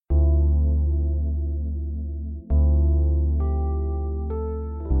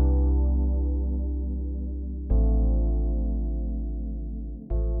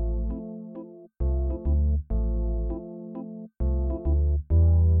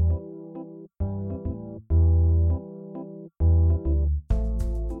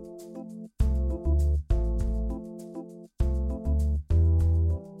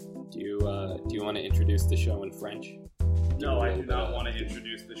want to introduce the show in French? No, I do not want to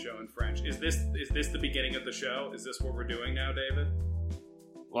introduce the show in French. Is this the beginning of the show? Is this what we're doing now, David?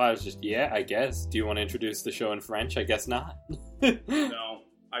 Well, I was just, I guess. Do you want to introduce the show in French? I guess not. No,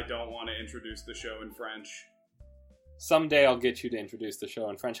 I don't want to introduce the show in French. Someday I'll get you to introduce the show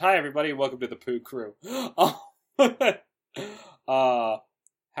in French. Hi, everybody. Welcome to the Poo Crew.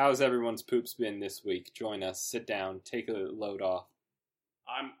 How's everyone's poops been this week? Join us. Sit down. Take a load off.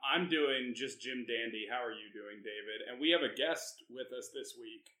 I'm doing just Jim Dandy. How are you doing, David? And we have a guest with us this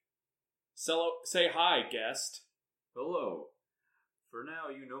week. Say hi, guest. Hello. For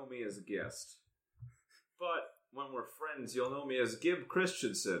now, you know me as a guest. But when we're friends, you'll know me as Gib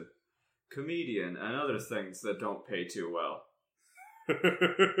Christensen, comedian, and other things that don't pay too well.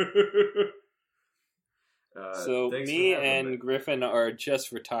 So me and Griffin are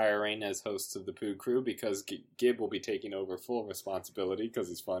just retiring as hosts of the Poo Crew because Gib will be taking over full responsibility because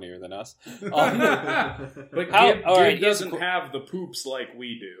he's funnier than us. But Gib doesn't have the poops like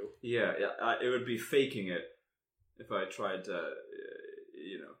we do. Yeah, it would be faking it if I tried to,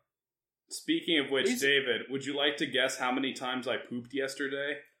 Speaking of which, David, would you like to guess how many times I pooped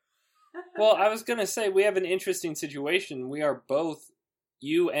yesterday? Well, I was going to say, we have an interesting situation. We are both,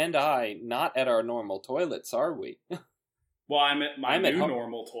 you and I, not at our normal toilets, are we? Well, I'm at my new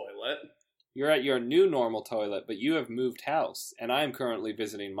normal toilet. You're at your new normal toilet, but you have moved house, and I am currently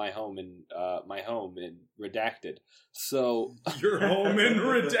visiting my home in Redacted. So your home in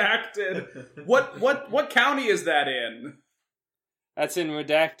Redacted. What county is that in? That's in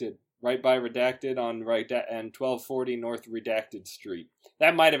Redacted. Right by Redacted on and 1240 North Redacted Street.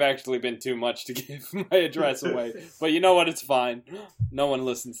 That might have actually been too much to give my address away, but you know what? It's fine. No one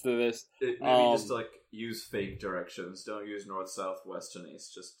listens to this. Maybe just use fake directions. Don't use north, south, west, and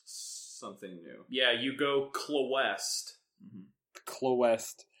east. Just something new. Yeah, you go Clowest.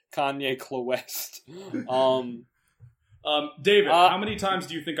 Clowest. Kanye Clowest. David, how many times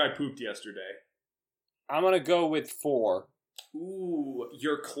do you think I pooped yesterday? I'm gonna go with 4. Ooh,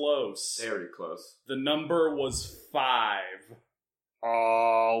 you're close. Very close. The number was 5.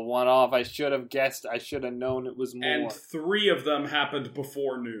 Oh, one off. I should have guessed. I should have known it was more. And 3 of them happened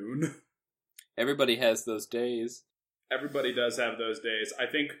before noon. Everybody has those days. Everybody does have those days. I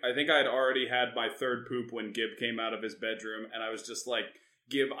think I'd already had my 3rd poop when Gib came out of his bedroom, and I was just like,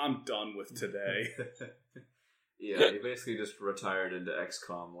 Gib, I'm done with today. Yeah, he basically just retired into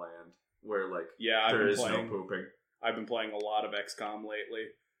XCOM land, where there is no pooping. I've been playing a lot of XCOM lately.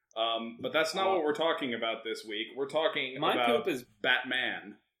 But that's not what we're talking about this week. We're talking about poop is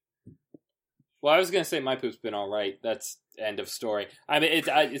Batman. Well, I was going to say my poop's been all right. That's end of story. I mean,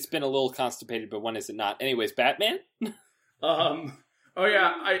 it's been a little constipated, but when is it not? Anyways, Batman? Oh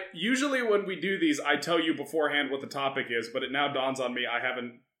yeah, usually when we do these, I tell you beforehand what the topic is, but it now dawns on me I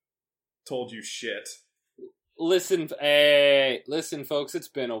haven't told you shit. Listen, folks, it's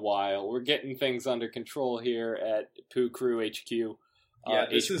been a while. We're getting things under control here at Poo Crew HQ. Yeah,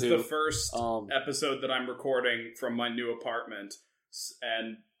 this is the first episode that I'm recording from my new apartment,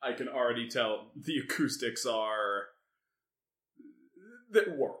 and I can already tell the acoustics are...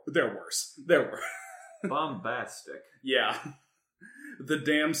 They're worse. They're worse. Bombastic. Yeah. The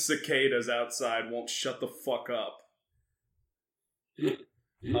damn cicadas outside won't shut the fuck up.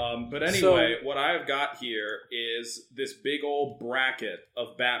 But anyway, what I've got here is this big old bracket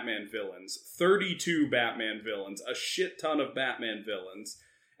of Batman villains. 32 Batman villains. A shit ton of Batman villains.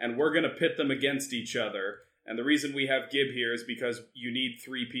 And we're going to pit them against each other. And the reason we have Gib here is because you need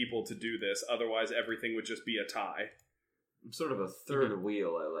 3 people to do this. Otherwise, everything would just be a tie. I'm sort of a third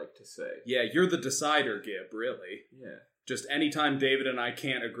wheel, I like to say. Yeah, you're the decider, Gib, really. Yeah. Just anytime David and I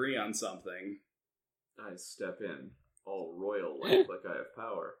can't agree on something, I step in. All royal like I have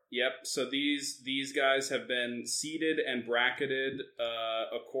power. Yep, so these guys have been seeded and bracketed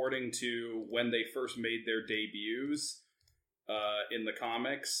according to when they first made their debuts in the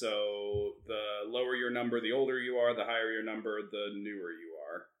comics. So the lower your number, the older you are. The higher your number, the newer you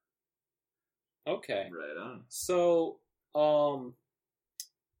are. Okay. Right on. So,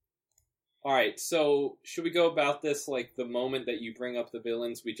 alright, so should we go about this like the moment that you bring up the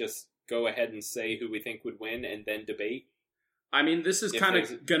villains, we just go ahead and say who we think would win and then debate? I mean, this is kind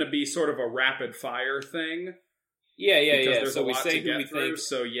of going to be sort of a rapid fire thing. Yeah. There's so a we lot say to who we get through. think.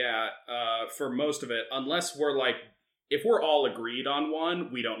 So yeah, for most of it, unless we're if we're all agreed on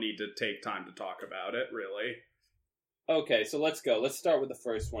one, we don't need to take time to talk about it, really. Okay, so let's go. Let's start with the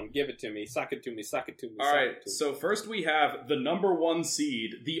first one. Give it to me. Suck it to me. Suck it to me. All right, so first we have the number 1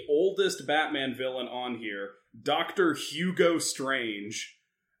 seed, the oldest Batman villain on here, Dr. Hugo Strange,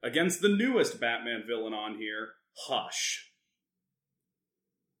 against the newest Batman villain on here, Hush.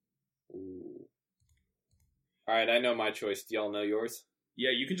 Ooh. Alright, I know my choice. Do y'all know yours?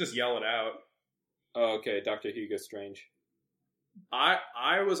 Yeah, you can just yell it out. Oh, okay. Dr. Hugo Strange.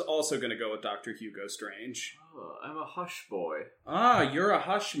 I was also going to go with Dr. Hugo Strange. Oh, I'm a hush boy. Ah, you're a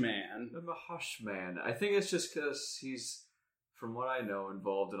hush man. I'm a hush man. I think it's just because he's, from what I know,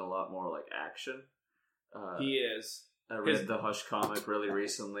 involved in a lot more like action. He is. I read the Hush comic really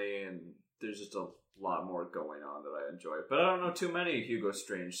recently, and there's just a lot more going on that I enjoy. But I don't know too many Hugo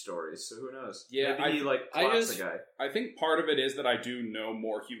Strange stories, so who knows? Yeah, maybe he plots a guy. I think part of it is that I do know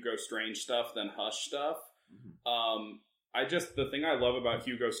more Hugo Strange stuff than Hush stuff. Mm-hmm. The thing I love about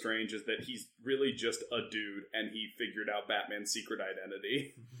Hugo Strange is that he's really just a dude, and he figured out Batman's secret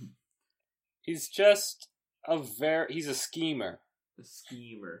identity. He's just he's a schemer. A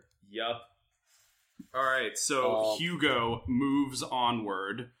schemer. Yup. Alright, so Hugo moves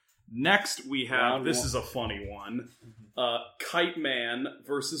onward. Next we have, this is a funny one, Kite Man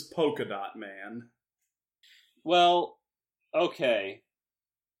versus Polka Dot Man. Well, okay.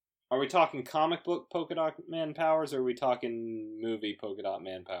 Are we talking comic book Polka Dot Man powers, or are we talking movie Polka Dot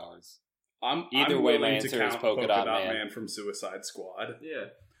Man powers? Either way, my answer is Polka Dot Man from Suicide Squad. Yeah.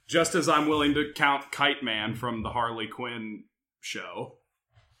 Just as I'm willing to count Kite Man from the Harley Quinn show.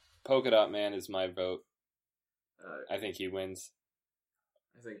 Polka Dot Man is my vote. I think he wins.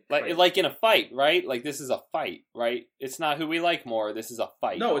 I think like in a fight, right? Like this is a fight, right? It's not who we like more. This is a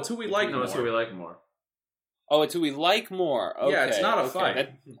fight. No, it's who we like more. No, it's who we like more. Oh, it's who we like more. Okay, yeah, it's not a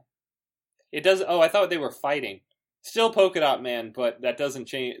fight. It does. Oh, I thought they were fighting. Still Polka Dot Man, but that doesn't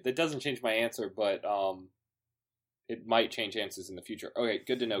change. That doesn't change my answer. But it might change answers in the future. Okay,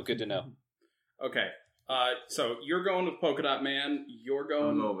 good to know. Good to know. Okay. So you're going with Polka Dot Man. You're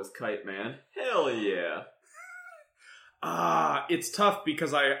going. I'm going with Kite Man. Hell yeah. It's tough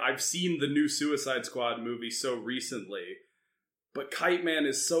because I've seen the new Suicide Squad movie so recently, but Kite Man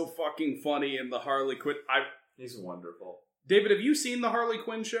is so fucking funny in the Harley Quinn. He's wonderful. David, have you seen the Harley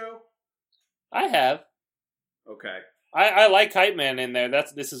Quinn show? I have. Okay. I like Kite Man in there.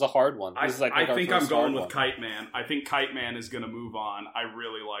 This is a hard one. This is like I think I'm going with Kite Man. I think Kite Man is going to move on. I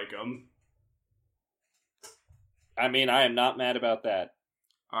really like him. I mean, I am not mad about that.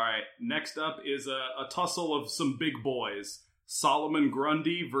 All right, next up is a tussle of some big boys. Solomon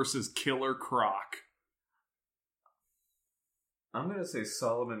Grundy versus Killer Croc. I'm going to say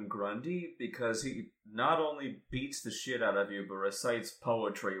Solomon Grundy because he not only beats the shit out of you, but recites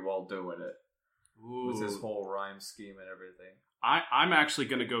poetry while doing it. Ooh. With his whole rhyme scheme and everything. I'm actually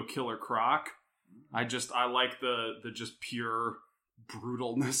going to go Killer Croc. I like the just pure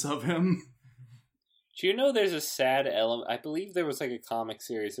brutalness of him. Do you know there's a sad element? I believe there was like a comic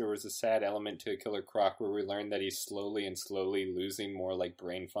series. There was a sad element to Killer Croc where we learned that he's slowly losing more like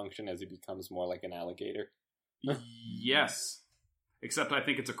brain function as he becomes more like an alligator. Yes. Except I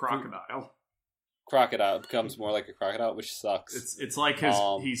think it's a crocodile. Crocodile becomes more like a crocodile, which sucks. It's like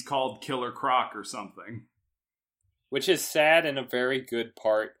he's called Killer Croc or something. Which is sad and a very good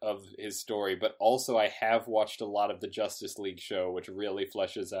part of his story, but also I have watched a lot of the Justice League show, which really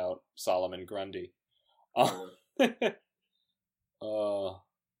fleshes out Solomon Grundy. Well,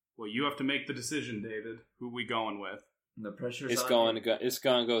 you have to make the decision, David. Who we going with? And the pressure's it's going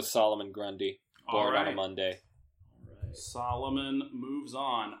to go Solomon Grundy. Born on a Monday. All right. Solomon moves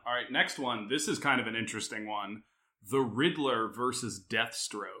on. All right, next one. This is kind of an interesting one. The Riddler versus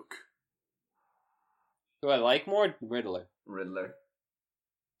Deathstroke. Who I like more? Riddler.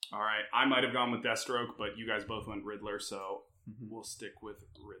 All right, I might have gone with Deathstroke, but you guys both went Riddler, so we'll stick with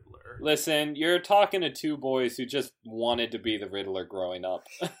Riddler. Listen, you're talking to two boys who just wanted to be the Riddler growing up.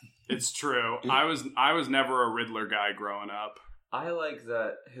 It's true. I was never a Riddler guy growing up. I like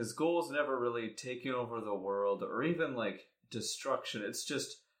that his goal is never really taking over the world or even like destruction. It's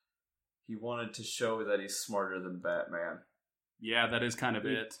just he wanted to show that he's smarter than Batman. Yeah, that is kind of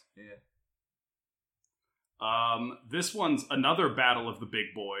it. Yeah. This one's another battle of the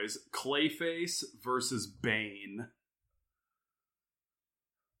big boys. Clayface versus Bane.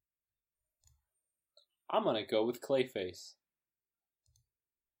 I'm gonna go with Clayface.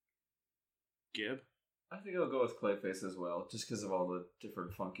 Gib? I think I'll go with Clayface as well, just because of all the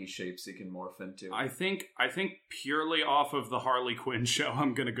different funky shapes he can morph into. I think purely off of the Harley Quinn show,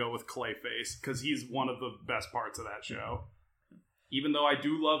 I'm gonna go with Clayface, because he's one of the best parts of that show. Even though I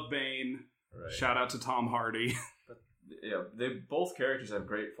do love Bane, right. Shout out to Tom Hardy. But yeah, both characters have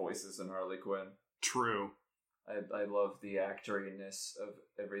great voices in Harley Quinn. True. I love the actoriness of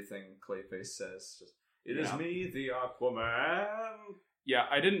everything Clayface says. Just, it is me, the Aquaman. Yeah,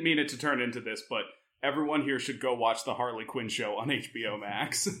 I didn't mean it to turn into this, but everyone here should go watch the Harley Quinn show on HBO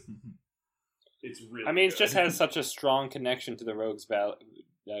Max. It's really it just has such a strong connection to the Rogues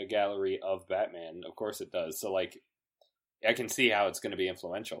gallery of Batman. Of course it does. So, like, I can see how it's going to be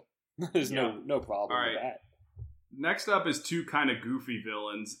influential. There's no problem with that. Next up is two kind of goofy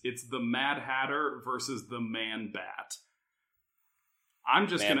villains. It's the Mad Hatter versus the Man Bat. I'm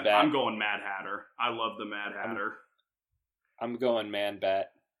going Mad Hatter. I love the Mad Hatter. I'm going Man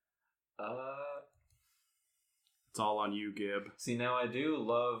Bat. It's all on you, Gib. See, now I do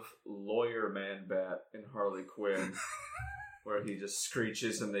love Lawyer Man Bat in Harley Quinn, where he just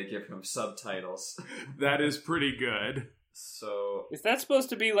screeches and they give him subtitles. That is pretty good. So, is that supposed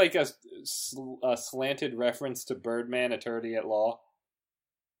to be like a slanted reference to Birdman, Attorney at Law?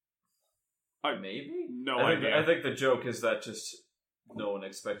 Maybe? No idea. I think the joke is that just no one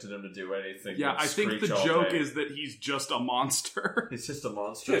expected him to do anything. Yeah, I think the joke is that he's just a monster. He's just a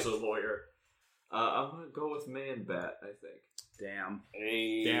monster as a lawyer. I'm going to go with Man Bat, I think. Damn.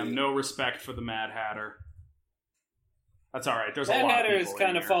 Hey. Damn, no respect for the Mad Hatter. That's alright, there's a lot of Mad Hatter people has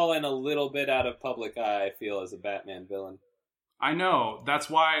kind of fallen a little bit out of public eye, I feel, as a Batman villain. I know. That's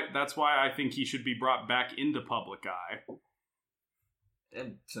why I think he should be brought back into public eye.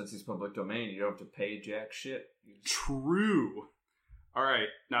 And since he's public domain, you don't have to pay jack shit. True. Alright,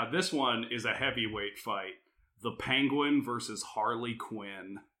 now this one is a heavyweight fight. The Penguin versus Harley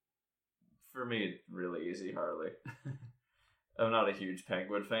Quinn. For me, really easy, Harley. I'm not a huge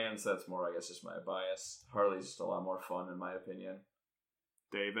Penguin fan, so that's more, I guess, just my bias. Harley's just a lot more fun, in my opinion.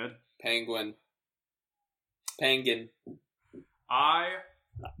 David? Penguin. I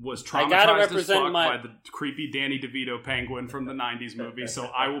was traumatized as fuck by the creepy Danny DeVito penguin from the 90s movie, so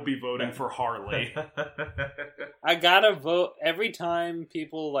I will be voting for Harley. I gotta vote. Every time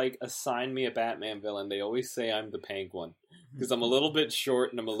people, like, assign me a Batman villain, they always say I'm the Penguin. Because I'm a little bit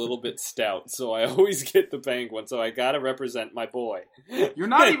short and I'm a little bit stout, so I always get the Penguin, so I gotta represent my boy. You're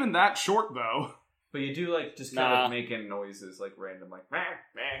not even that short, though. But you do, like, just kind of making noises, like, random, like, meh,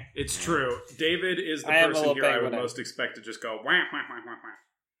 meh. It's true. David is the person here I would most expect to just go, wah, wah, wah, wah, wah.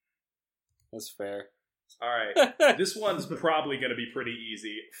 That's fair. Alright, this one's probably going to be pretty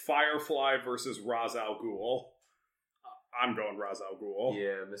easy. Firefly versus Ra's al Ghul. I'm going Ra's al Ghul.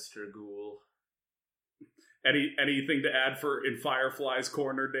 Yeah, Mr. Ghul. Anything to add for in Firefly's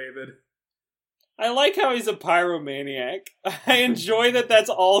corner, David? I like how he's a pyromaniac. I enjoy that that's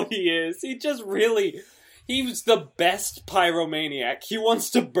all he is. He was the best pyromaniac. He wants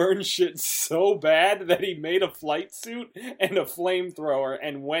to burn shit so bad that he made a flight suit and a flamethrower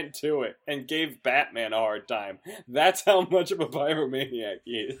and went to it and gave Batman a hard time. That's how much of a pyromaniac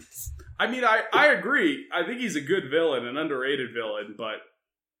he is. I mean, I agree. I think he's a good villain, an underrated villain, but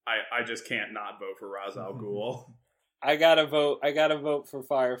I just can't not vote for Ra's al Ghul. I gotta vote for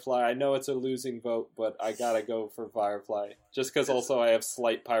Firefly. I know it's a losing vote, but I gotta go for Firefly. Just because also I have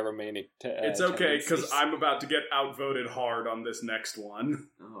slight pyromanic It's okay, because I'm about to get outvoted hard on this next one.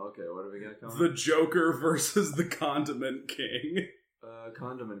 Oh, okay. What do we got coming? The Joker versus the Condiment King.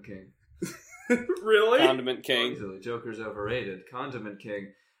 Condiment King. Really? Condiment King. Easily. Joker's overrated. Condiment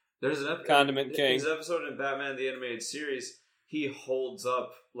King. There's an Condiment King. There's an episode in Batman the Animated Series. He holds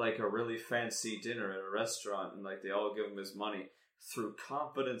up, like, a really fancy dinner at a restaurant, and, like, they all give him his money. Through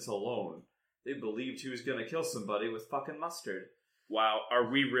confidence alone, they believed he was gonna kill somebody with fucking mustard. Wow, are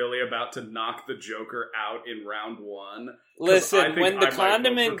we really about to knock the Joker out in round one? Listen, when the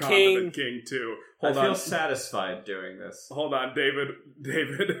Condiment King too. I feel satisfied doing this. Hold on, David.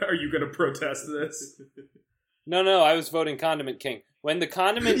 David, are you gonna protest this? No, I was voting Condiment King. When the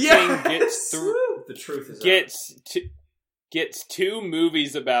Condiment King gets through, the truth is gets two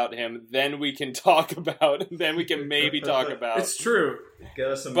movies about him, then we can talk about. Then we can maybe talk about. It's true.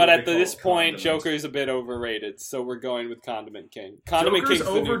 But at this point, Joker's a bit overrated, so we're going with Condiment King. Condiment Joker's King's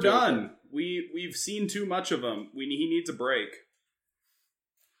overdone. We've seen too much of him. He needs a break.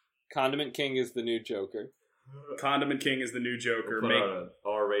 Condiment King is the new Joker. Condiment King is the new Joker. We'll put out an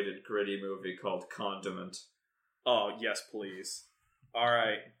R-rated gritty movie called Condiment. Oh yes, please. All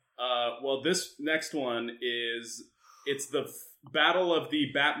right. Well, this next one is. It's the battle of the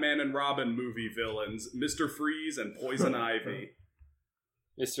Batman and Robin movie villains, Mr. Freeze and Poison Ivy.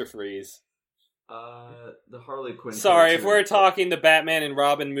 Mr. Freeze. The Harley Quinn. Sorry, if we're talking the Batman and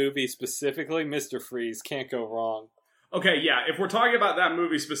Robin movie specifically, Mr. Freeze can't go wrong. Okay, yeah, if we're talking about that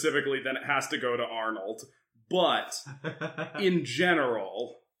movie specifically, then it has to go to Arnold. But, in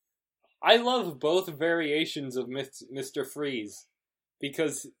general... I love both variations of Mr. Freeze.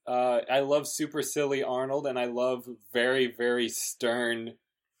 Because I love super silly Arnold, and I love very, very stern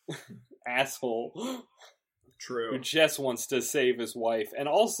asshole. True. Who just wants to save his wife. And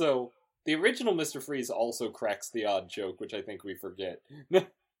also, the original Mr. Freeze also cracks the odd joke, which I think we forget.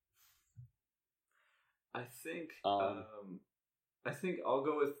 I think I think I'll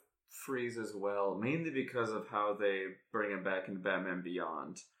go with Freeze as well, mainly because of how they bring him back in Batman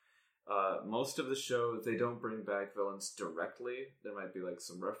Beyond. Most of the show, they don't bring back villains directly. There might be like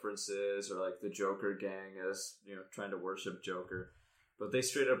some references, or like the Joker gang is, trying to worship Joker. But they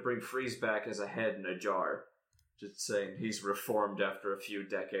straight up bring Freeze back as a head in a jar. Just saying he's reformed after a few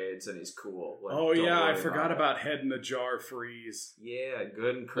decades and he's cool. Like, I forgot about head in a jar Freeze. Yeah,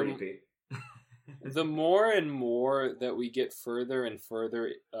 good and creepy. The more and more that we get further and further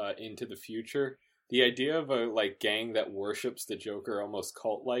into the future, the idea of a gang that worships the Joker almost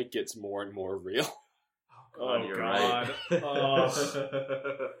cult-like gets more and more real. Oh, God.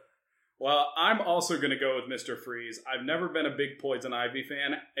 Right. Well, I'm also going to go with Mr. Freeze. I've never been a big Poison Ivy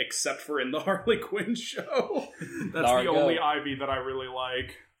fan, except for in the Harley Quinn show. That's the only Ivy that I really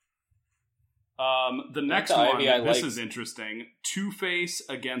like. The next one, this is interesting. Two-Face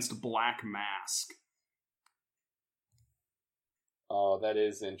against Black Mask. Oh, that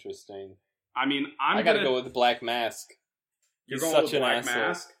is interesting. I mean, I gotta go with the Black Mask. You're going with Black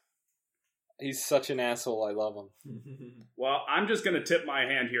Mask? He's such an asshole. I love him. Well, I'm just going to tip my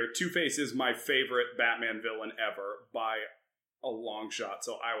hand here. Two-Face is my favorite Batman villain ever by a long shot,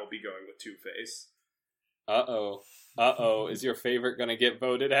 so I will be going with Two-Face. Uh-oh. Is your favorite going to get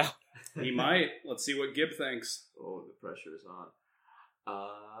voted out? He might. Let's see what Gib thinks. Oh, the pressure is on.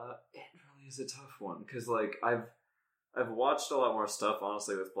 It really is a tough one, because, I've watched a lot more stuff,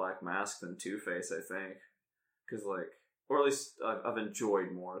 honestly, with Black Mask than Two-Face, I think. Because, or at least I've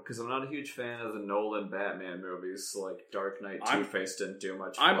enjoyed more, because I'm not a huge fan of the Nolan Batman movies, Dark Knight. Two-Face didn't do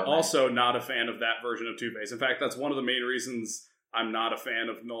much for me. I'm also not a fan of that version of Two-Face. In fact, that's one of the main reasons I'm not a fan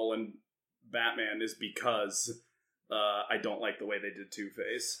of Nolan Batman, is because I don't like the way they did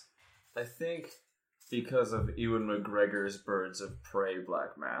Two-Face. I think because of Ewan McGregor's Birds of Prey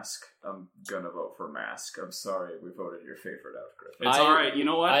Black Mask, I'm gonna vote for Mask. I'm sorry we voted your favorite out, Griffin. It's alright. You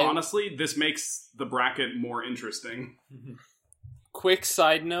know what? Honestly, this makes the bracket more interesting. Quick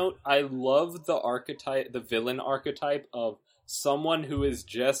side note, I love the villain archetype of someone who is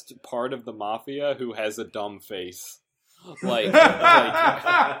just part of the mafia who has a dumb face. I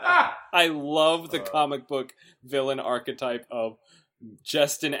love the comic book villain archetype of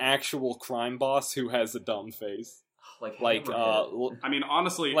just an actual crime boss who has a dumb face. I mean,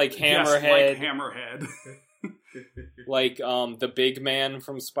 honestly, Hammerhead. Yes, Hammerhead. The big man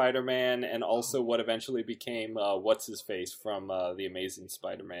from Spider-Man, and also what eventually became what's-his-face from the Amazing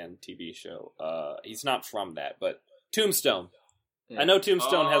Spider-Man TV show. He's not from that, but Tombstone. Yeah. I know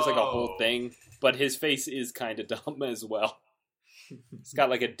Tombstone has a whole thing, but his face is kind of dumb as well. It's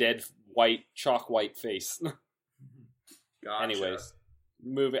got a dead chalk white face. Gotcha. Anyways,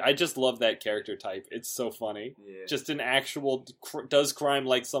 I just love that character type. It's so funny. Yeah. Just an actual does crime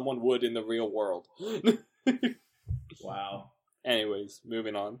like someone would in the real world. Wow. Anyways,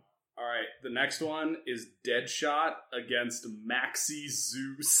 moving on. All right, the next one is Deadshot against Maxie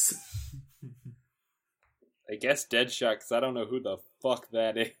Zeus. I guess Deadshot, because I don't know who the fuck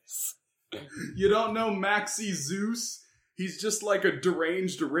that is. You don't know Maxie Zeus? He's just like a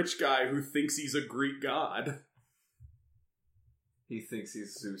deranged rich guy who thinks he's a Greek god. He thinks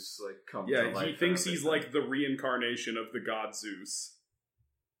he's Zeus, come to life. Yeah, he thinks he's the reincarnation of the god Zeus.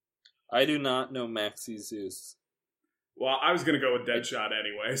 I do not know Maxie Zeus. Well, I was going to go with Deadshot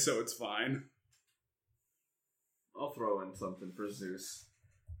anyway, so it's fine. I'll throw in something for Zeus.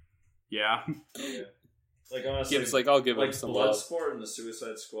 Yeah. Yeah. Honestly, I'll give him some love. Bloodsport and the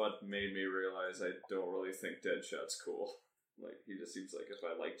Suicide Squad made me realize I don't really think Deadshot's cool. He just seems like if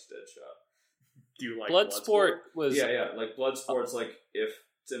I liked Deadshot. Do you like Bloodsport? Was yeah. Bloodsport's if,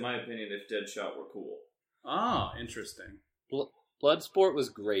 in my opinion, if Deadshot were cool. Ah, interesting. Bloodsport was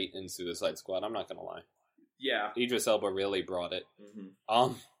great in Suicide Squad. I'm not gonna lie. Yeah, Idris Elba really brought it.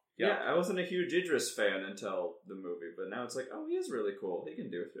 Mm-hmm. Yeah, I wasn't a huge Idris fan until the movie, but now it's he is really cool. He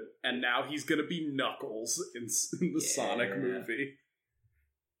can do it. And now he's gonna be Knuckles in the Sonic movie.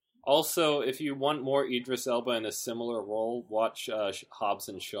 Also, if you want more Idris Elba in a similar role, watch Hobbs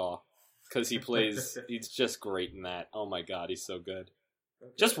and Shaw. Because he's just great in that. Oh my god, he's so good.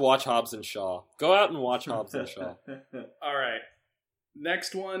 Okay. Just watch Hobbs and Shaw. Go out and watch Hobbs and Shaw. Alright.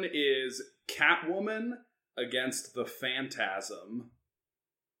 Next one is Catwoman against the Phantasm.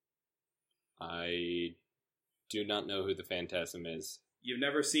 I do not know who the Phantasm is. You've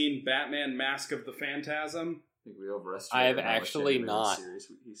never seen Batman Mask of the Phantasm? I think we overestimated. I have actually not.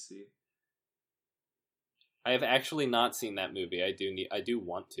 I have actually not seen that movie. I do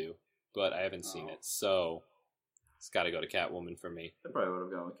want to. But I haven't seen it, so it's got to go to Catwoman for me. I probably would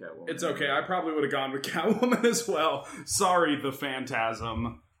have gone with Catwoman. It's okay, I probably would have gone with Catwoman as well. Sorry, the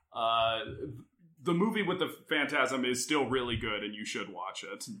Phantasm. the movie with the Phantasm is still really good, and you should watch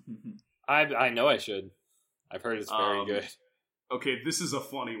it. I know I should. I've heard it's very good. Okay, this is a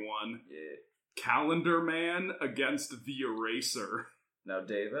funny one. Yeah. Calendar Man against the Eraser. Now,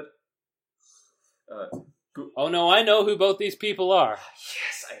 David. Oh no, I know who both these people are.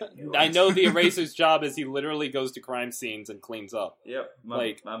 Yes, I knew I it. know the Eraser's job is he literally goes to crime scenes and cleans up. Yep,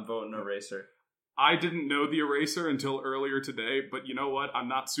 I'm voting Eraser. I didn't know the Eraser until earlier today, but you know what? I'm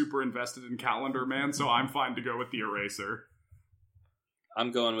not super invested in Calendar Man, so I'm fine to go with the Eraser.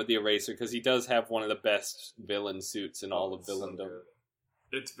 I'm going with the Eraser because he does have one of the best villain suits in all of villaindom. So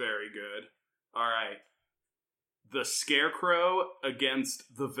It's very good. Alright. The Scarecrow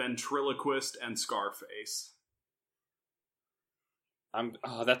against the Ventriloquist and Scarface.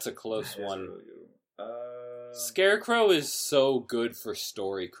 That's a close one. Really good. Scarecrow is so good for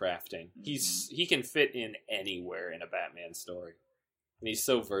story crafting. He can fit in anywhere in a Batman story. And he's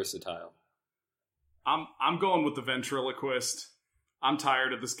so versatile. I'm going with the Ventriloquist. I'm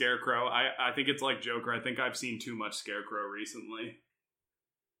tired of the Scarecrow. I think it's like Joker. I think I've seen too much Scarecrow recently.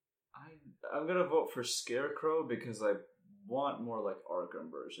 I'm gonna vote for Scarecrow because I want more like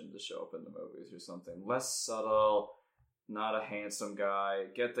Arkham version to show up in the movies or something. Less subtle, not a handsome guy.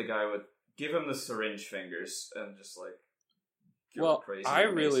 Get the guy with... Give him the syringe fingers and just like... Well, crazy I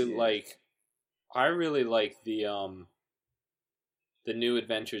really like the New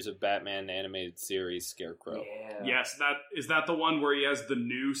Adventures of Batman animated series Scarecrow. Yeah. Yes, is that the one where he has the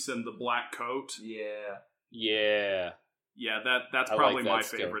noose and the black coat? Yeah. Yeah. Yeah, that's I probably like my that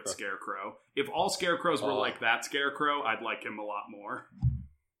favorite Scarecrow. Scarecrow. If all Scarecrows were like that Scarecrow, I'd like him a lot more.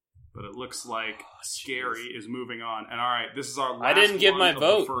 But it looks like Scary is moving on. And alright, this is our last I didn't give my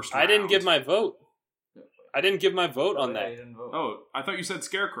vote. I didn't give my vote. I didn't give my vote on Yeah, that. you didn't vote. Oh, I thought you said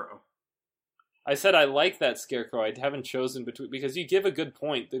Scarecrow. I said I like that Scarecrow. I haven't chosen between... Because you give a good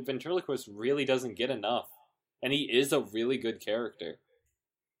point. The Ventriloquist really doesn't get enough. And he is a really good character.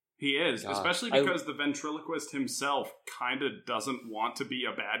 He is, God. especially because the ventriloquist himself kind of doesn't want to be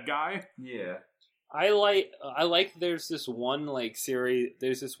a bad guy. Yeah. I like there's this one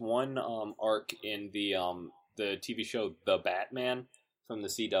arc in the TV show The Batman from the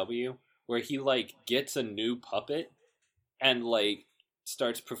CW where he like gets a new puppet and like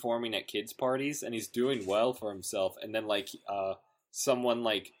starts performing at kids parties and he's doing well for himself, and then like someone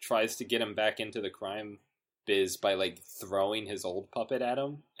like tries to get him back into the crime biz by like throwing his old puppet at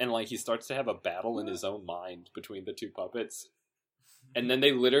him, and like he starts to have a battle in his own mind between the two puppets. And then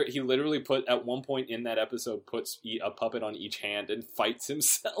he literally put at one point in that episode puts a puppet on each hand and fights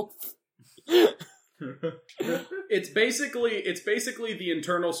himself. It's basically the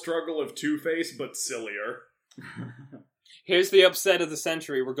internal struggle of Two-Face, but sillier. Here's the upset of the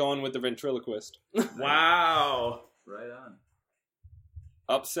century. We're going with the ventriloquist. Wow. Right on.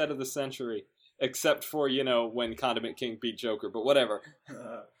 Upset of the century. Except for, when Condiment King beat Joker, but whatever.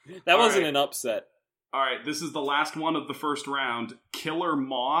 That wasn't an upset. Alright, this is the last one of the first round. Killer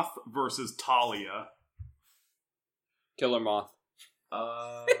Moth versus Talia. Killer Moth.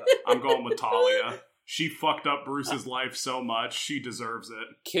 I'm going with Talia. She fucked up Bruce's life so much, she deserves it.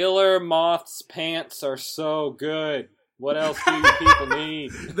 Killer Moth's pants are so good. What else do you people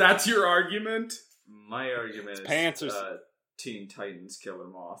need? That's your argument? My argument is pants are... Teen Titans Killer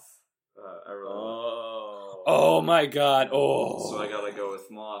Moth. Oh my god. Oh. So I gotta go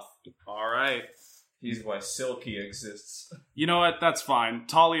with Moth. Alright. He's why Silky exists. You know what? That's fine.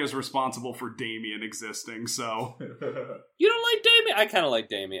 Talia's responsible for Damian existing, so... You don't like Damian? I kind of like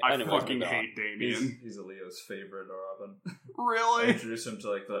Damian. I fucking hate Damian. He's a Leo's favorite Robin. Really? I introduced him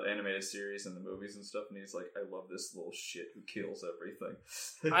to like the animated series and the movies and stuff, and he's like, I love this little shit who kills everything.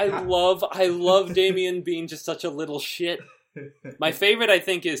 I love Damian being just such a little shit. My favorite, I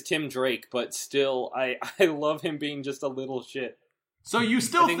think, is Tim Drake, but still, I love him being just a little shit. So you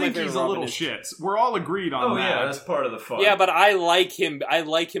still think he's a little shit? We're all agreed on that. Oh yeah, that's part of the fun. Yeah, but I like him. I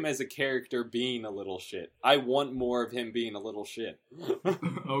like him as a character being a little shit. I want more of him being a little shit.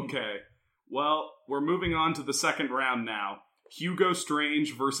 Okay. Well, we're moving on to the second round now. Hugo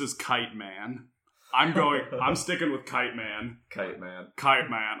Strange versus Kite Man. I'm sticking with Kite Man. Kite Man. Kite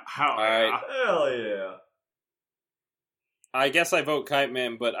Man. Hell all yeah. Right. Hell yeah. I guess I vote Kite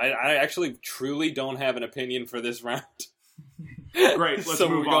Man, but I actually truly don't have an opinion for this round. Great, let's so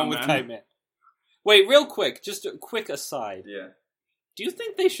move we're going on with then. Kite Man. Wait, real quick, just a quick aside. Yeah. Do you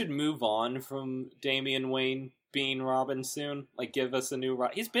think they should move on from Damian Wayne being Robin soon? Like, give us a new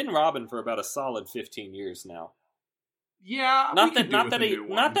Robin? He's been Robin for about a solid 15 years now. Yeah, not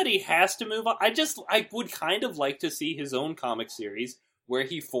that he has to move on. I would kind of like to see his own comic series where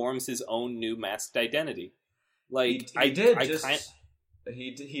he forms his own new masked identity. Like he did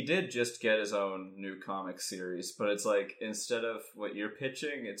He did just get his own new comic series, but it's like instead of what you're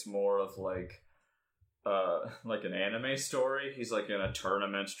pitching, it's more of like an anime story. He's like in a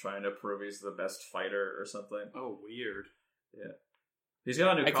tournament trying to prove he's the best fighter or something. Oh, weird. Yeah, he's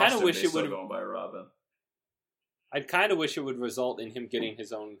got a new costume. I kind of wish it would going by Robin. I'd kind of wish it would result in him getting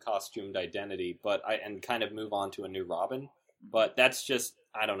his own costumed identity, and kind of move on to a new Robin. But that's just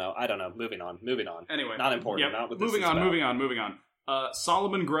I don't know. Moving on. Anyway, not important. Yep. Not what moving on.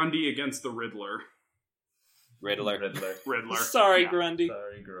 Solomon Grundy against the Riddler. Riddler. Sorry, yeah. Grundy.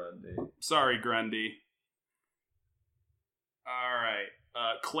 Sorry, Grundy. All right.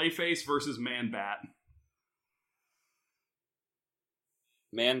 Clayface versus Man-Bat.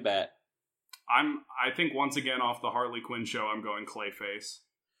 Man-Bat. I think once again off the Harley Quinn show, I'm going Clayface.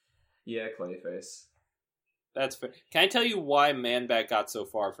 Yeah, Clayface. That's fair. Can I tell you why Man-Bat got so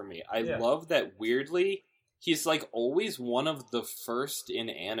far for me? I love that weirdly, he's like always one of the first in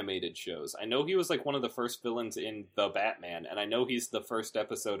animated shows. I know he was like one of the first villains in The Batman, and I know he's the first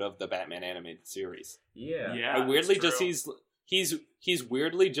episode of the Batman animated series. Yeah. I weirdly just he's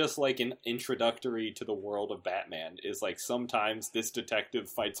weirdly just like an introductory to the world of Batman. Is like sometimes this detective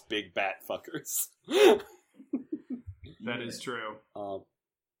fights big bat fuckers. That is true.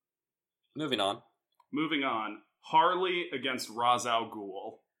 Moving on. Harley against Ra's al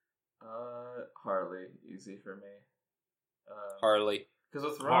Ghul. Harley, easy for me. Harley. Because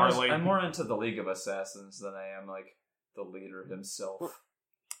with Ra's, I'm more into the League of Assassins than I am like the leader himself.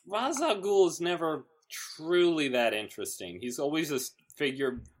 Ra's al Ghul is never truly that interesting. He's always this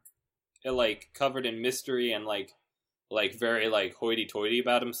figure, like covered in mystery and like very like hoity-toity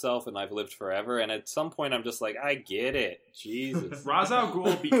about himself, and I've lived forever. And at some point, I'm just like, I get it. Jesus. Ra's al Ghul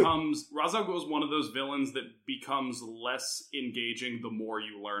is one of those villains that becomes less engaging the more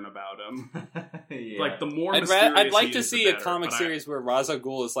you learn about him. Yeah. Like the more mysterious I'd like he to is, see the a better, comic series where Ra's al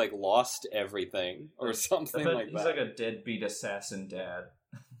Ghul is like lost everything or something like that. He's like a deadbeat assassin dad.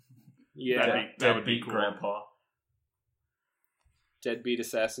 Yeah, that would be cool. Grandpa. Deadbeat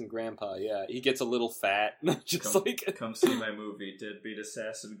assassin grandpa, yeah. He gets a little fat. Come see my movie, Deadbeat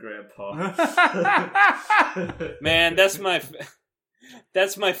Assassin Grandpa. Man, that's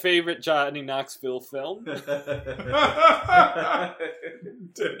my favorite Johnny Knoxville film. Deadbeat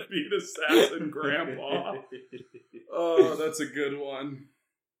Assassin Grandpa. Oh, that's a good one.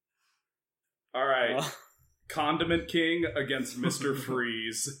 All right. Condiment King against Mr.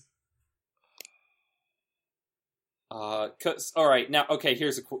 Freeze. Alright, now, okay,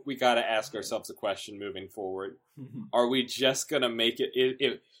 we gotta ask ourselves a question moving forward. Are we just gonna make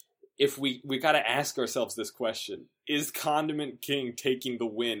it, if we gotta ask ourselves this question, is Condiment King taking the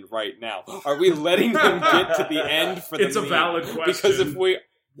win right now? Are we letting him get to the end for the It's a valid question.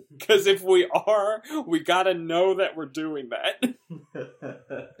 Because if we are, we gotta know that we're doing that.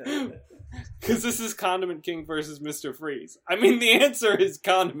 Because this is Condiment King versus Mr. Freeze. I mean, the answer is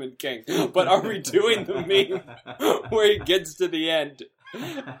Condiment King, but are we doing the meme where he gets to the end?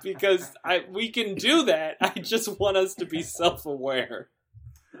 Because we can do that. I just want us to be self-aware.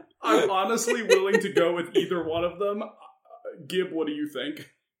 I'm honestly willing to go with either one of them. Gib, what do you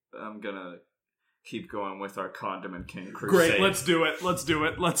think? I'm gonna keep going with our Condiment King crusade. Great, let's do it.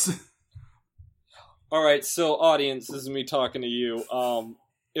 Alright, so audience, this is me talking to you.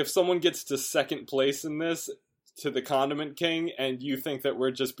 If someone gets to second place in this, to the Condiment King, and you think that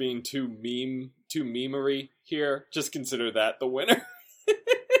we're just being too memery here, just consider that the winner.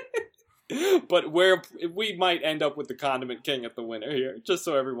 But we might end up with the Condiment King at the winner here, just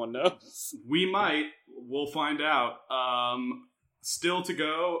so everyone knows. We might. We'll find out. Still to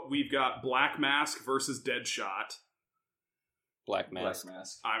go, we've got Black Mask versus Deadshot. Black Mask.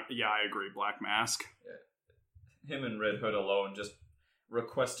 I agree. Black Mask. Yeah. Him and Red Hood alone, just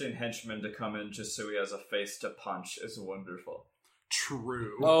requesting henchmen to come in just so he has a face to punch is wonderful.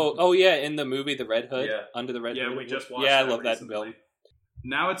 True. Oh yeah, in the movie The Red Hood? Yeah. Under the Red Hood? Yeah, we just watched I that love recently. that film.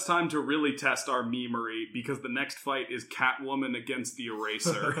 Now it's time to really test our memery, because the next fight is Catwoman against the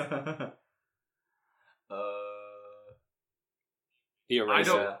Eraser. The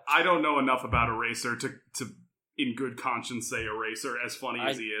Eraser. I don't know enough about Eraser to in good conscience say Eraser. As funny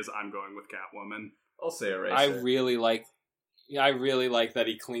as he is, I'm going with Catwoman. I'll say Eraser. I really like that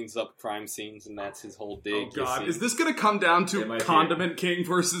he cleans up crime scenes, and that's his whole dig. Oh god, is this going to come down to Condiment King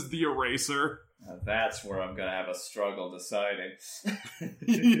versus the Eraser? That's where I'm going to have a struggle deciding.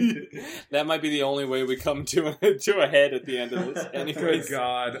 That might be the only way we come to a head at the end of this. Anyways. Good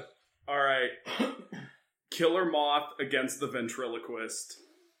god. Alright. Killer Moth against the Ventriloquist.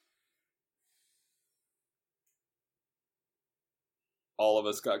 All of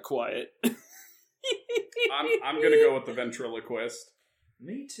us got quiet. I'm going to go with the Ventriloquist.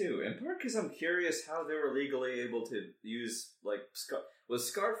 Me too. In part because I'm curious how they were legally able to use, like, was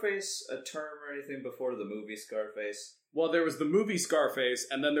Scarface a term or anything before the movie Scarface? Well, there was the movie Scarface,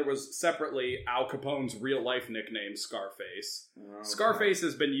 and then there was separately Al Capone's real-life nickname, Scarface. Okay. Scarface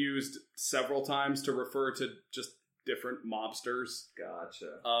has been used several times to refer to just different mobsters.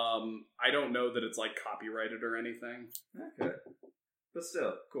 Gotcha. I don't know that it's, like, copyrighted or anything. Okay. But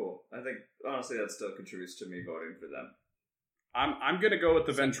still, cool. I think, honestly, that still contributes to me voting for them. I'm gonna go with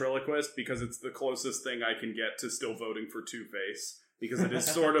the ventriloquist because it's the closest thing I can get to still voting for Two-Face, because it is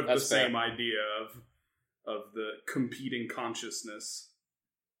sort of the same idea of the competing consciousness.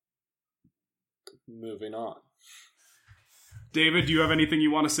 Moving on. David, do you have anything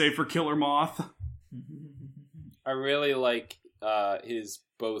you want to say for Killer Moth? I really like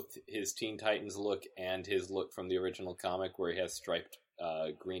both his Teen Titans look and his look from the original comic where he has striped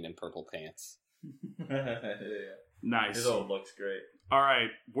green and purple pants. Yeah. Nice. His old looks great. All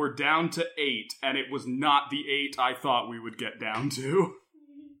right, we're down to 8, and it was not the 8 I thought we would get down to.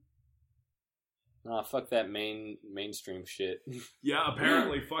 Nah, fuck that mainstream shit. Yeah,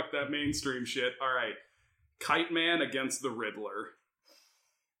 apparently, fuck that mainstream shit. All right, Kite Man against the Riddler.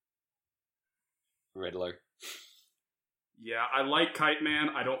 Riddler. Yeah, I like Kite Man.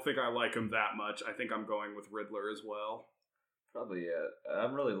 I don't think I like him that much. I think I'm going with Riddler as well. Probably, yeah.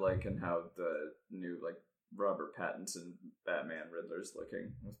 I'm really liking how the new, like, Robert Pattinson Batman Riddler's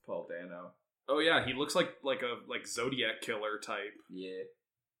looking with Paul Dano. Oh yeah, he looks like a Zodiac killer type. Yeah.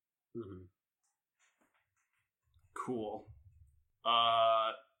 Mm-hmm. Cool.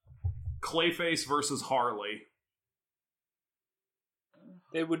 Clayface versus Harley.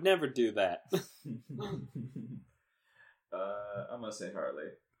 They would never do that. I'm gonna say Harley.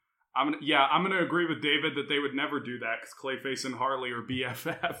 I'm gonna agree with David that they would never do that because Clayface and Harley are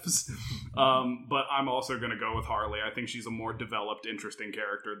BFFs. But I'm also gonna go with Harley. I think she's a more developed, interesting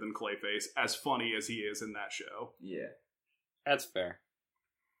character than Clayface, as funny as he is in that show. Yeah, That's fair.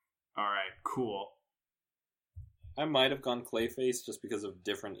 All right, cool. I might have gone Clayface just because of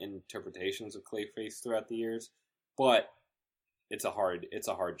different interpretations of Clayface throughout the years, but it's a hard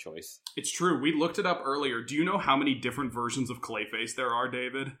choice. It's true. We looked it up earlier. Do you know how many different versions of Clayface there are,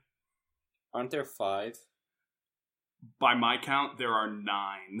 David? Aren't there 5? By my count, there are 9.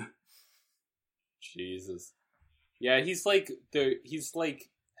 Jesus. Yeah, he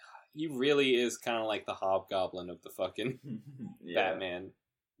really is kind of like the hobgoblin of the fucking Batman.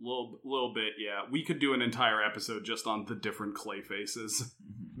 Little bit, yeah. We could do an entire episode just on the different Clayfaces.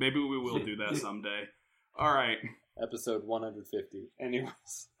 Maybe we will do that someday. All right. Episode 150. Anyways.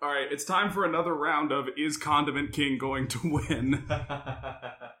 All right, it's time for another round of Is Condiment King going to win?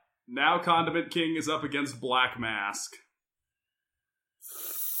 Now Condiment King is up against Black Mask.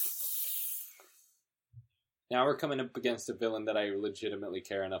 Now we're coming up against a villain that I legitimately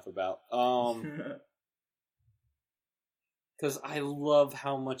care enough about. Because I love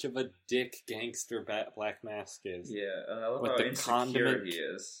how much of a dick gangster Black Mask is. Yeah, I love with how the insecure condiment he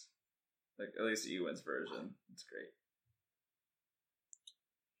is. Like, at least Ewan's version. It's great.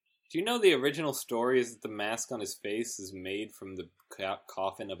 Do you know the original story is that the mask on his face is made from the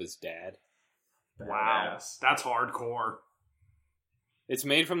coffin of his dad? Wow, that's hardcore. It's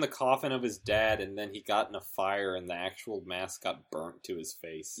made from the coffin of his dad, and then he got in a fire, and the actual mask got burnt to his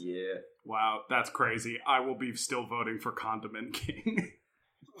face. Yeah. Wow, that's crazy. I will be still voting for Condiment King.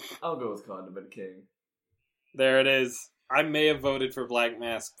 I'll go with Condiment King. There it is. I may have voted for Black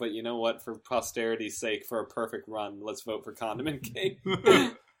Mask, but you know what? For posterity's sake, for a perfect run, let's vote for Condiment King.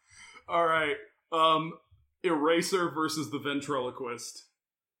 All right. Eraser versus the Ventriloquist.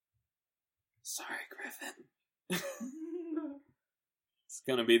 Sorry, Griffin. It's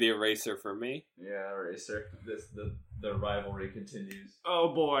gonna be the Eraser for me. Yeah, Eraser. The rivalry continues.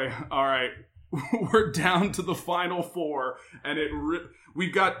 Oh boy. All right. We're down to the final 4, and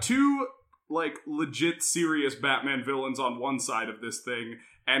we've got 2 like legit serious Batman villains on one side of this thing,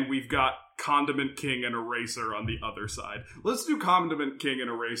 and we've got Condiment King and Eraser on the other side. Let's do Condiment King and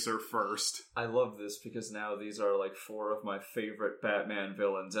Eraser first. I love this because now these are like 4 of my favorite Batman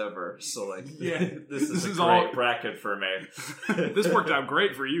villains ever. So like, yeah, this is a great bracket for me. This worked out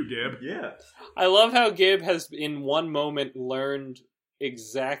great for you, Gib. Yeah. I love how Gib has in one moment learned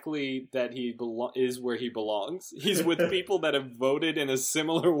exactly that he is where he belongs. He's with people that have voted in a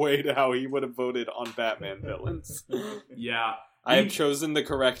similar way to how he would have voted on Batman villains. Yeah. I have chosen the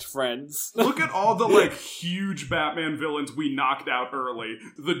correct friends. Look at all the, like, huge Batman villains we knocked out early.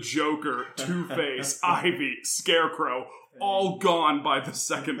 The Joker, Two-Face, Ivy, Scarecrow, all gone by the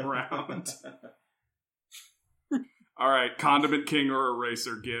second round. Alright, Condiment King or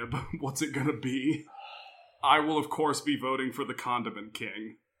Eraser, Gib. What's it gonna be? I will, of course, be voting for the Condiment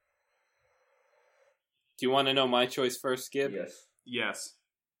King. Do you want to know my choice first, Gib? Yes. Yes.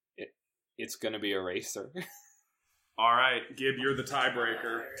 It's going to be Eraser. All right, Gib, you're the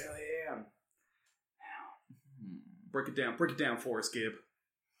tiebreaker. I really am. Break it down for us, Gib.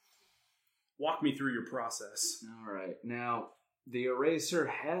 Walk me through your process. All right, now the Eraser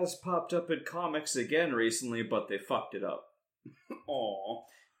has popped up in comics again recently, but they fucked it up. Aww.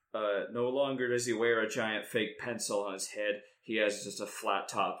 No longer does he wear a giant fake pencil on his head. He has just a flat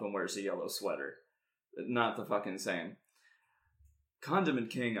top and wears a yellow sweater. Not the fucking same. Condiment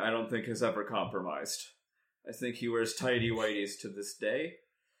King, I don't think has ever compromised. I think he wears tidy whities to this day.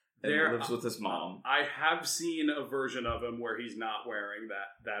 And lives with his mom. I have seen a version of him where he's not wearing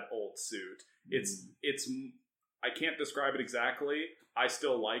that old suit. It's I can't describe it exactly. I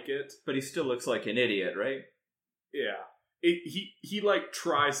still like it, but he still looks like an idiot, right? Yeah. He like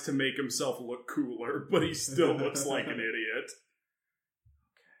tries to make himself look cooler, but he still looks like an idiot.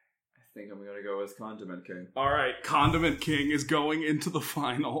 I think I'm gonna go with Condiment King. Alright, Condiment King is going into the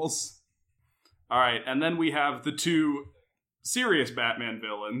finals. Alright, and then we have the two serious Batman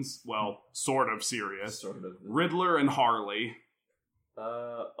villains. Well, sort of serious. Sort of. Riddler and Harley.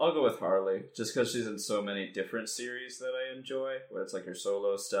 I'll go with Harley, just because she's in so many different series that I enjoy, where it's like her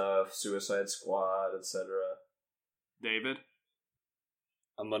solo stuff, Suicide Squad, etc. David?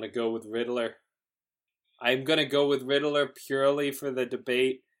 I'm going to go with Riddler. I'm going to go with Riddler purely for the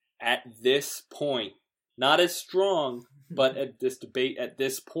debate at this point. Not as strong, but at this debate at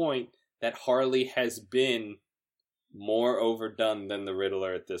this point, that Harley has been more overdone than the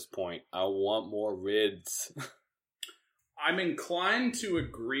Riddler at this point. I want more Rids. I'm inclined to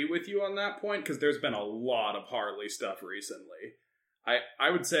agree with you on that point, because there's been a lot of Harley stuff recently. I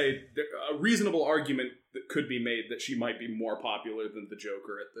would say a reasonable argument that could be made that she might be more popular than the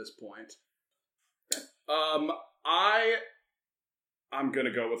Joker at this point. I'm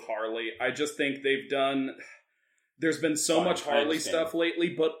gonna go with Harley. I just think there's been so much Harley stuff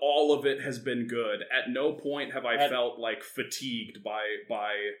lately, but all of it has been good. At no point have I felt like fatigued by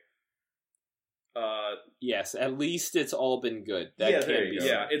yes, at least it's all been good.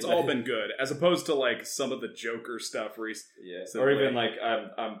 It's all been good, as opposed to like some of the Joker stuff recently. Yeah, so or even like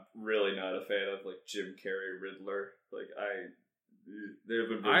I'm really not a fan of like Jim Carrey Riddler. Like there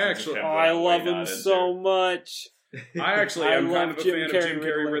have been I love him so much. I actually am kind of a fan of Jim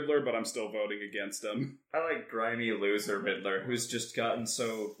Carrey Riddler, but I'm still voting against him. I like grimy loser Riddler, who's just gotten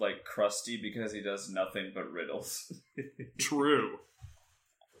so like crusty because he does nothing but riddles. True.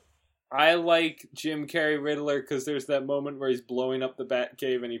 I like Jim Carrey Riddler because there's that moment where he's blowing up the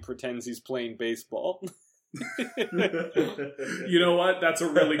Batcave and he pretends he's playing baseball. You know what? That's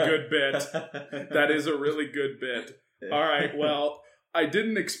a really good bit. That is a really good bit. All right, well, I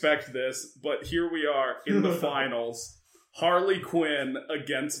didn't expect this, but here we are in the finals. Harley Quinn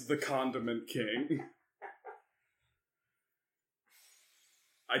against the Condiment King.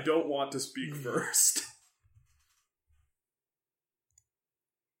 I don't want to speak first.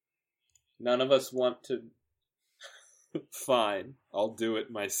 None of us want to... Fine, I'll do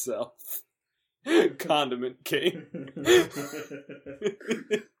it myself. Condiment King.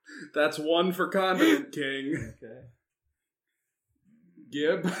 That's one for Condiment King. Okay.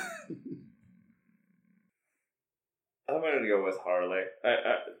 Gib? I'm gonna go with Harley.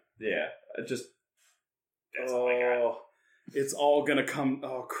 That's all I got. It's all gonna come...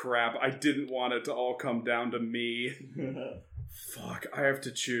 Oh, crap. I didn't want it to all come down to me. Fuck, I have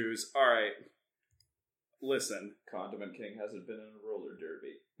to choose. Alright. Listen. Condiment King hasn't been in a roller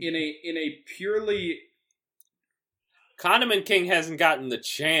derby. In a purely... Condiment King hasn't gotten the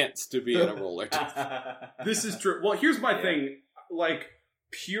chance to be in a roller derby. This is true. Well, here's my thing. Like,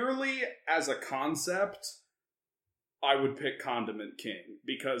 purely as a concept, I would pick Condiment King,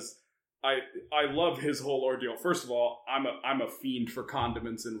 because I love his whole ordeal. First of all, I'm a fiend for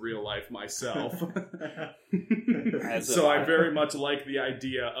condiments in real life myself. So I very much like the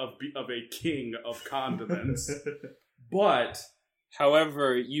idea of a king of condiments. But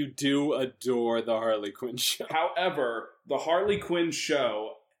however, you do adore the Harley Quinn show. However, the Harley Quinn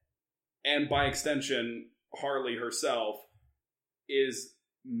show, and by extension, Harley herself, is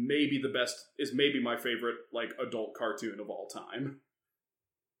maybe my favorite like adult cartoon of all time.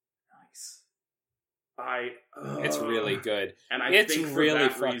 It's really good. And it's think for really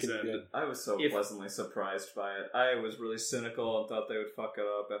that fucking reason, good. I was so pleasantly surprised by it. I was really cynical and thought they would fuck it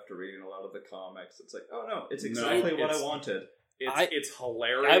up after reading a lot of the comics. It's like, oh no, it's exactly what I wanted. It's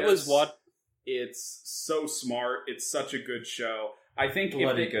hilarious. It's so smart. It's such a good show. I think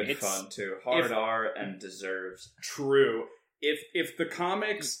bloody good fun too. Hard R and deserves. True. If the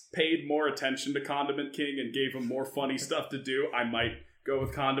comics paid more attention to Condiment King and gave him more funny stuff to do, I might go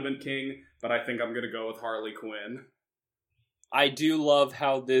with Condiment King, but I think I'm going to go with Harley Quinn. I do love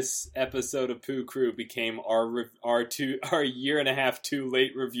how this episode of Poo Crew became our year and a half too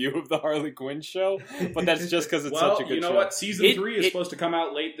late review of the Harley Quinn show, but that's just because it's such a good show. You know what? Season 3 is supposed to come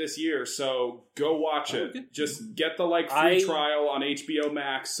out late this year, so go watch it. Good. Just get the free trial on HBO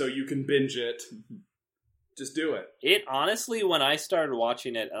Max so you can binge it. Just do it. It honestly, when I started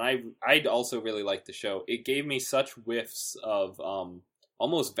watching it, and I also really liked the show, it gave me such whiffs of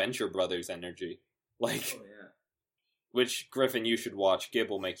almost Venture Brothers energy. Like, Oh, yeah. which, Griffin, you should watch. Gib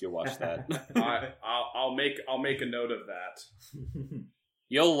will make you watch that. I'll make a note of that.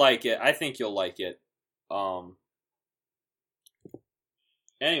 You'll like it. I think you'll like it.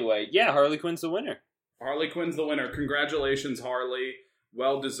 Anyway, yeah, Harley Quinn's the winner. Harley Quinn's the winner. Congratulations, Harley.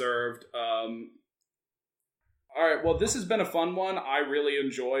 Well deserved. All right, well, this has been a fun one. I really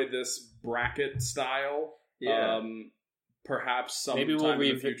enjoy this bracket style. Yeah. Perhaps Maybe sometime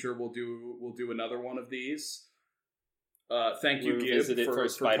in the future we'll do another one of these. Thank you, Gib, for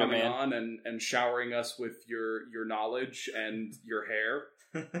coming on and showering us with your knowledge and your hair.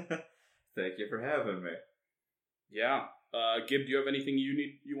 Thank you for having me. Yeah. Gib, do you have anything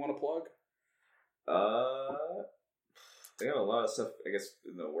you want to plug? I got a lot of stuff, I guess,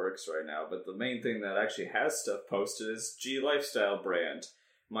 in the works right now, but the main thing that actually has stuff posted is G Lifestyle brand.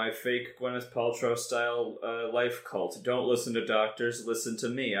 My fake Gwyneth Paltrow style life cult. Don't listen to doctors, listen to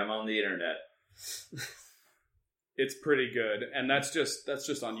me. I'm on the internet. It's pretty good, and that's just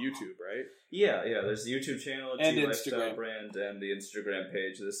on YouTube, right? Yeah. There's the YouTube channel, and G Instagram Lifestyle brand, and the Instagram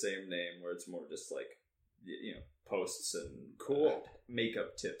page of the same name, where it's more just like, posts and cool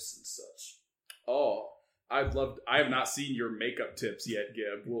makeup tips and such. Oh, I have not seen your makeup tips yet,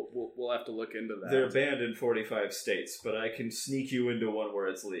 Gib. We'll have to look into that. They're banned in 45 states, but I can sneak you into one where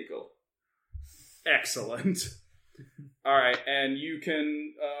it's legal. Excellent. All right, and you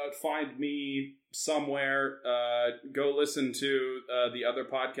can find me somewhere. Go listen to the other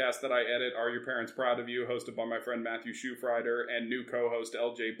podcast that I edit, Are Your Parents Proud of You, hosted by my friend Matthew Schufrider and new co-host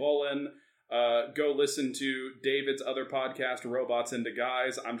LJ Bullen. Go listen to David's other podcast, Robots into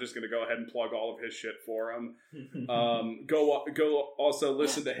Guys. I'm just going to go ahead and plug all of his shit for him. Go also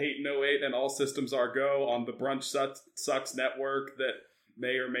listen to Hate No 8 and All Systems Are Go on the Brunch Sucks network that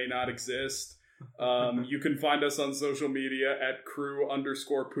may or may not exist. You can find us on social media at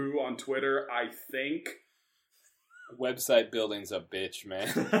crew_poo on Twitter, I think. Website building's a bitch, man.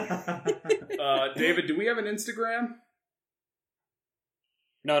 David, do we have an Instagram?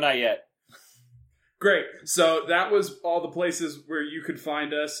 No, not yet. Great. So that was all the places where you could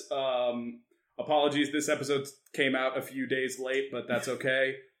find us. Apologies, this episode came out a few days late, but that's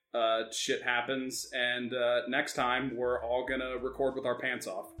okay. Shit happens. And next time, we're all going to record with our pants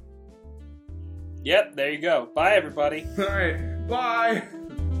off. Yep, there you go. Bye, everybody. All right. Bye.